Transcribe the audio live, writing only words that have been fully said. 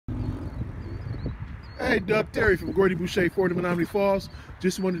Hey, Doug Terry from Gordy Boucher, Fort Menominee Falls.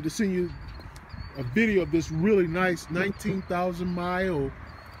 Just wanted to send you a video of this really nice 19,000 mile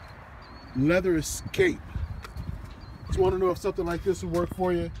leather escape. Just want to know if something like this would work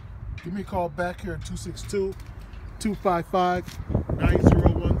for you. Give me a call back here at 262-255-9010,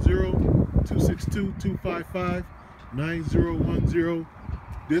 262-255-9010.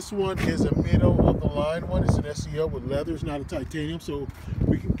 This one is a middle of the line one. It's an SEL with leather. It's not a titanium, so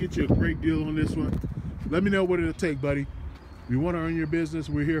we can get you a great deal on this one. Let me know what it'll take, buddy. If you want to earn your business,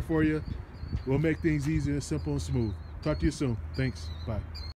 we're here for you. We'll make things easy and simple and smooth. Talk to you soon. Thanks. Bye.